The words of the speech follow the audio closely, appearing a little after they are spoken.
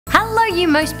you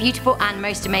most beautiful and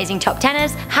most amazing top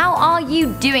 10ers, how are you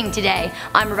doing today?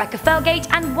 I'm Rebecca Felgate,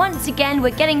 and once again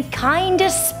we're getting kinda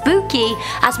spooky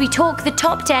as we talk the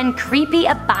top 10 creepy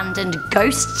abandoned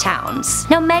ghost towns.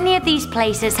 Now many of these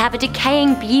places have a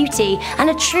decaying beauty and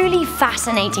are truly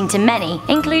fascinating to many,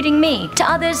 including me. To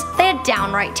others, they are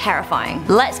downright terrifying.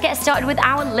 Let's get started with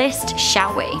our list,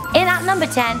 shall we? In at number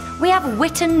 10, we have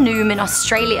Whitton Noom in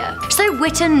Australia. So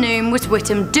Whitton Noom was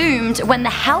Whittam doomed when the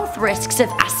health risks of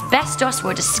asbestos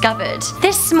were discovered.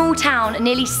 This small town,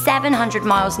 nearly 700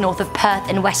 miles north of Perth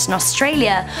in Western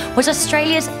Australia, was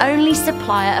Australia's only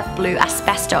supplier of blue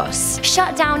asbestos.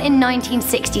 Shut down in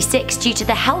 1966 due to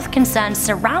the health concerns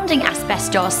surrounding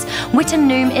asbestos, Whitton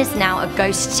Noom is now a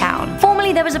ghost town.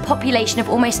 Formerly there was a population of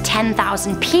almost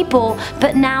 10,000 people,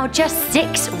 but now just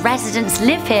 6 residents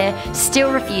live here,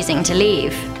 still refusing to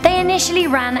leave. They initially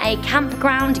ran a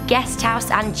campground, guest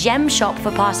house and gem shop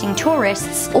for passing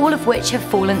tourists, all of which have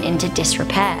fallen into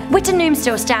disrepair. Whitton Noom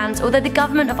still stands, although the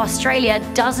government of Australia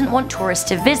doesn't want tourists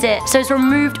to visit, so it's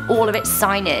removed all of its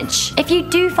signage. If you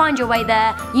do find your way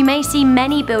there, you may see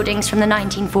many buildings from the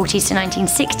 1940s to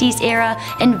 1960s era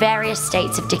in various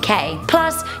states of decay.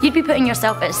 Plus, you'd be putting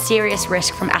yourself at serious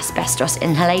risk from asbestos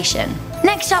inhalation.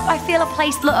 Next up, I feel a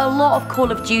place that a lot of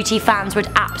Call of Duty fans would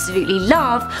absolutely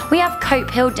love. We have Cope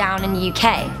Hill Down in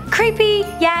UK. Creepy,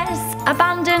 yes.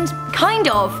 Abandoned, kind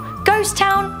of. Ghost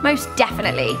town? Most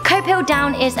definitely. Cope Hill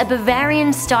Down is a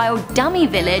Bavarian-style dummy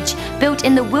village built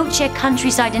in the Wiltshire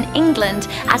countryside in England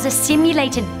as a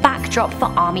simulated backdrop for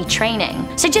army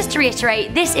training. So just to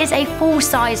reiterate, this is a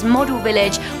full-size model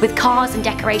village with cars and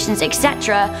decorations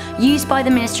etc. used by the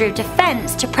Ministry of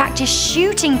Defence to practice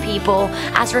shooting people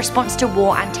as a response to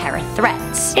war and terror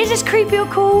threats. Is this creepy or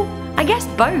cool? I guess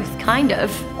both, kind of.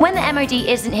 When the MOD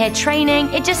isn't here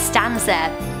training, it just stands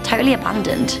there, totally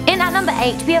abandoned. In at number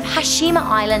 8, we have Hashima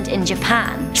Island in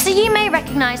Japan. So you may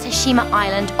recognize Hashima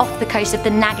Island off the coast of the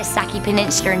Nagasaki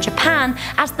Peninsula in Japan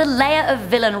as the lair of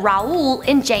villain Raoul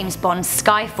in James Bond's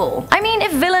Skyfall. I mean,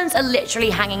 if villains are literally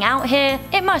hanging out here,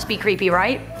 it must be creepy,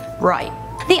 right? Right.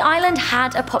 The island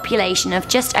had a population of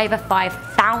just over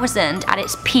 5,000 at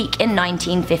its peak in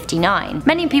 1959.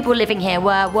 Many people living here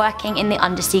were working in the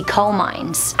undersea coal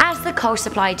mines. As the coal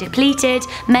supply depleted,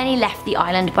 many left the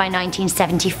island by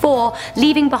 1974,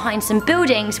 leaving behind some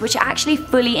buildings which are actually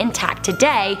fully intact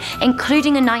today,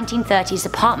 including a 1930s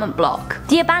apartment block.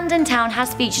 The abandoned town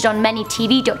has featured on many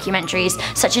TV documentaries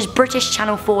such as British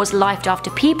Channel 4's Life After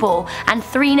People and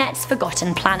 3Net's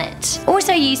Forgotten Planet.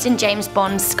 Also used in James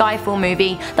Bond's Skyfall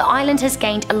movie, the island has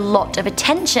gained a lot of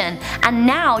attention, and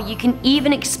now you can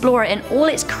even explore it in all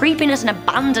its creepiness and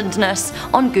abandonedness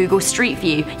on Google Street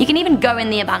View. You can even go in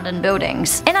the abandoned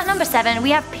buildings. In at number 7, we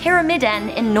have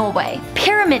Pyramiden in Norway.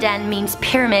 Pyramiden means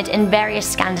pyramid in various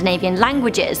Scandinavian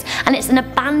languages, and it's an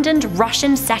abandoned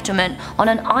Russian settlement on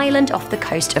an island off the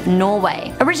coast of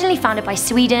Norway. Originally founded by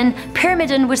Sweden,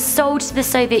 Pyramiden was sold to the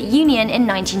Soviet Union in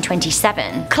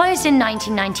 1927. Closed in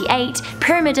 1998,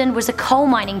 Pyramiden was a coal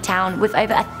mining town with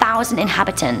over 1,000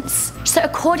 inhabitants. So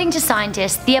according to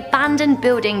scientists, the abandoned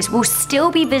buildings will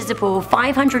still be visible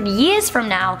 500 years from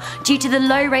now due to the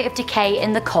low rate of decay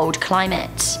in the cold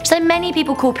climate. So many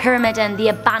people call Pyramiden the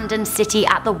abandoned city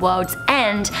at the world's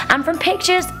end, and from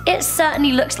pictures, it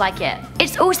certainly looks like it.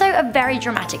 It's also a very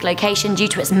dramatic location due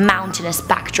to its mountainous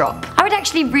backdrop. I would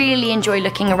actually really enjoy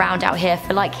looking around out here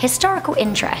for like historical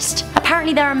interest.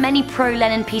 Apparently there are many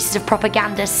pro-Lenin pieces of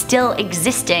propaganda still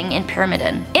existing in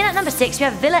Pyramiden. In at number 6, we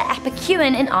have Villa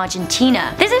Epicuan in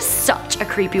Argentina. This is such a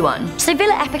creepy one. So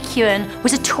Villa Epicuan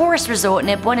was a tourist resort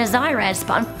near Buenos Aires,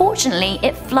 but unfortunately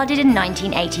it flooded in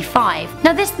 1985.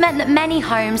 Now this meant that many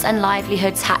homes and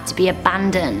livelihoods had to be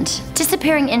abandoned.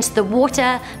 Disappearing into the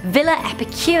water, Villa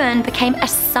Epicuan became a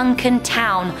sunken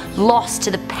town, lost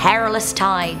to the perilous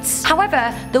tides.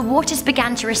 However, the waters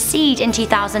began to recede in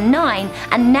 2009,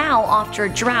 and now after a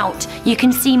drought, you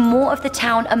can see more of the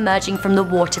town emerging from the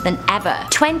water than ever.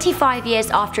 25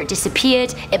 years after it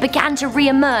disappeared, it began to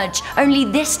re-emerge, only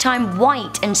this time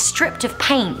white and stripped of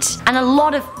paint, and a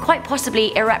lot of quite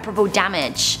possibly irreparable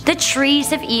damage. The trees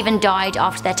have even died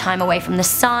after their time away from the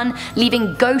sun,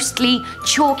 leaving ghostly,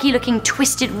 chalky-looking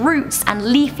twisted roots and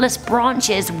leafless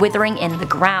branches withering in the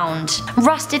ground.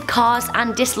 Rusted cars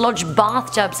and dislodged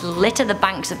bathtubs litter the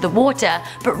banks of the water,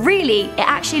 but really, it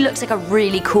actually looks like a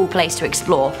really cool place to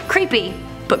explore. Creepy,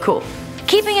 but cool.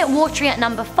 Keeping it watery at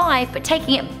number 5, but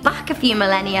taking it back a few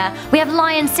millennia, we have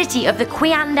Lion City of the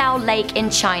Qiandao Lake in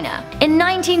China. In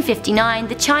 1959,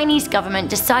 the Chinese government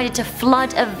decided to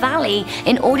flood a valley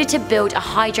in order to build a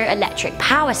hydroelectric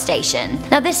power station.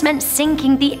 Now this meant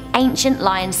sinking the ancient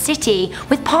Lion City,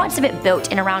 with parts of it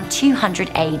built in around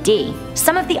 200 AD.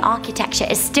 Some of the architecture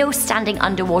is still standing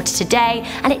underwater today,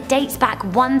 and it dates back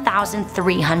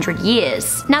 1,300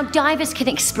 years. Now divers can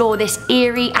explore this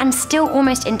eerie and still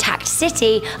almost intact city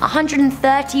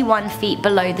 131 feet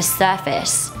below the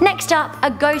surface. Next up, a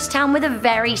ghost town with a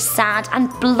very sad and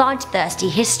bloodthirsty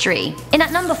history. In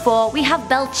at number 4, we have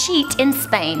Belchite in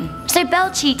Spain. So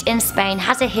Belchite in Spain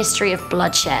has a history of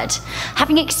bloodshed.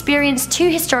 Having experienced 2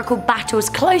 historical battles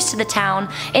close to the town,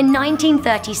 in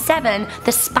 1937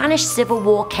 the Spanish Civil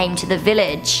War came to the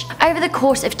village. Over the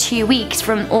course of 2 weeks,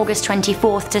 from August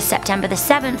 24th to September the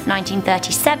 7th,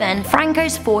 1937,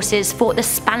 Franco's forces fought the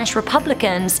Spanish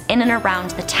Republicans in and around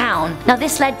the town. Now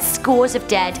this led scores of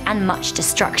dead and much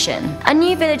destruction. A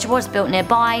new village was built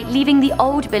nearby, leaving the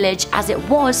old village as it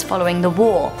was following the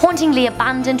war. Hauntingly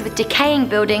abandoned with decaying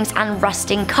buildings and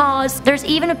rusting cars, there's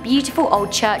even a beautiful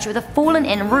old church with a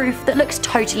fallen-in roof that looks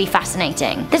totally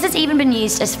fascinating. This has even been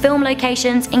used as film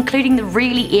locations, including the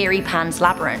really eerie Pan's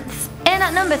Labyrinth. And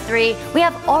at number 3, we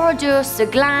have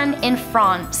Oradour-sur-Glane in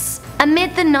France.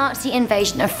 Amid the Nazi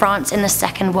invasion of France in the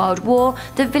Second World War,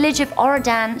 the village of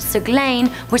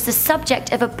Oradour-sur-Glane was the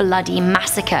subject of a bloody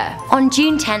massacre. On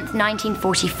June 10,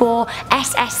 1944,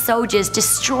 SS soldiers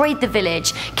destroyed the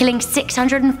village, killing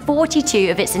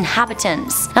 642 of its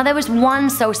inhabitants. Now there was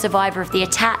one sole survivor of the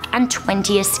attack and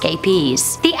 20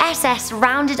 escapees. The SS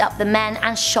rounded up the men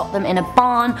and shot them in a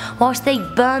barn, whilst they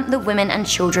burnt the women and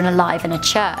children alive in a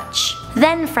church.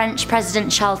 Then French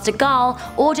President Charles de Gaulle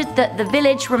ordered that the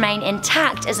village remain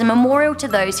intact as a memorial to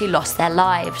those who lost their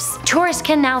lives. Tourists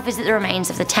can now visit the remains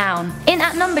of the town. In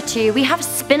at number 2, we have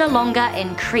Spinalonga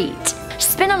in Crete.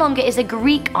 Spinalonga is a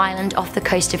Greek island off the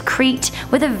coast of Crete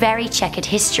with a very checkered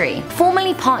history.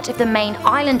 Formerly part of the main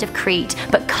island of Crete,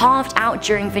 but carved out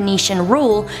during Venetian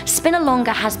rule,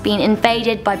 Spinalonga has been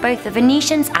invaded by both the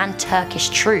Venetians and Turkish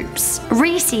troops.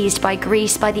 Re-seized by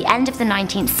Greece by the end of the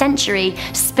 19th century,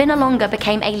 Spinalonga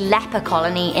became a leper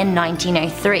colony in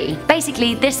 1903.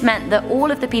 Basically, this meant that all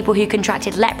of the people who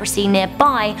contracted leprosy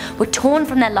nearby were torn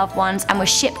from their loved ones and were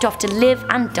shipped off to live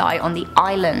and die on the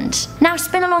island. Now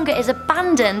Spinalonga is abandoned,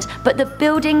 but the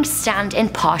buildings stand in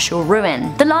partial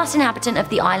ruin. The last inhabitant of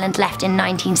the island left in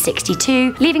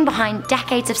 1962, leaving behind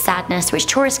decades of sadness which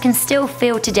tourists can still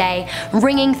feel today,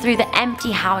 ringing through the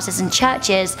empty houses and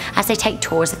churches as they take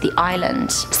tours of the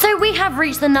island. So we have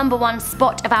reached the number 1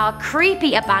 spot of our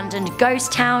creepy abandoned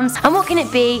ghost towns, and what can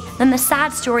it be than the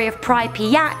sad story of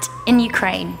Pripyat in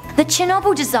Ukraine. The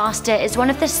Chernobyl disaster is one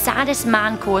of the saddest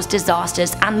man-caused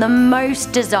disasters and the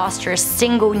most disastrous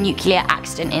single nuclear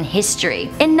accident in history.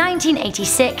 In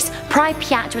 1986,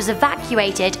 Pripyat was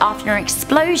evacuated after an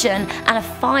explosion and a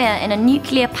fire in a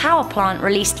nuclear power plant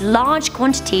released large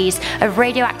quantities of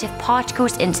radioactive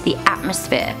particles into the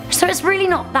atmosphere. So it's really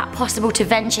not that possible to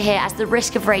venture here, as the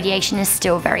risk of radiation is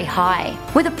still very high.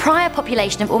 With a prior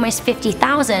population of almost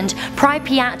 50,000,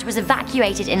 Pripyat was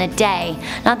evacuated in a day.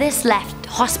 Now this left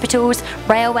hospitals,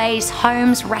 railways,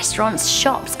 homes, restaurants,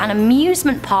 shops and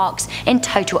amusement parks in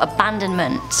total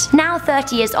abandonment. Now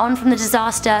 30 years on from the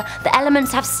disaster, the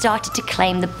elements have started to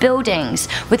claim the buildings,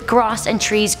 with grass and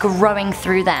trees growing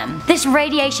through them. This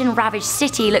radiation-ravaged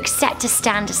city looks set to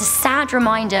stand as a sad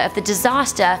reminder of the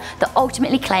disaster that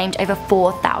ultimately claimed over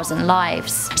 4,000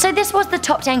 lives. So this was the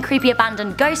top 10 creepy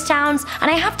abandoned ghost towns,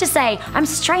 and I have to say, I'm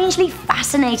strangely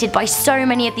fascinated by so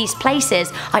many of these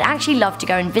places. I'd actually love to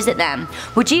go and visit them.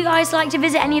 Would you guys like to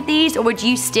visit any of these, or would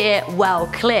you steer well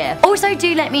clear? Also,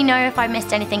 do let me know if I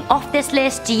missed anything off this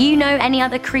list. Do you know any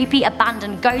other creepy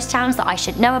abandoned ghost towns that I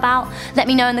should know about? Let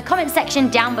me know in the comment section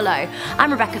down below.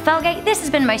 I'm Rebecca Felgate, this has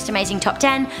been Most Amazing Top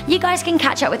 10. You guys can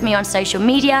catch up with me on social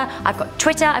media. I've got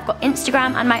Twitter, I've got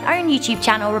Instagram and my own YouTube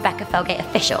channel, Rebecca Felgate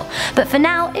Official. But for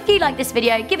now, if you like this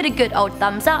video, give it a good old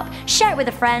thumbs up, share it with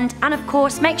a friend, and of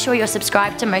course make sure you're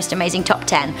subscribed to Most Amazing Top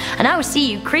 10. And I will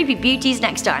see you creepy beauties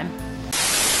next time.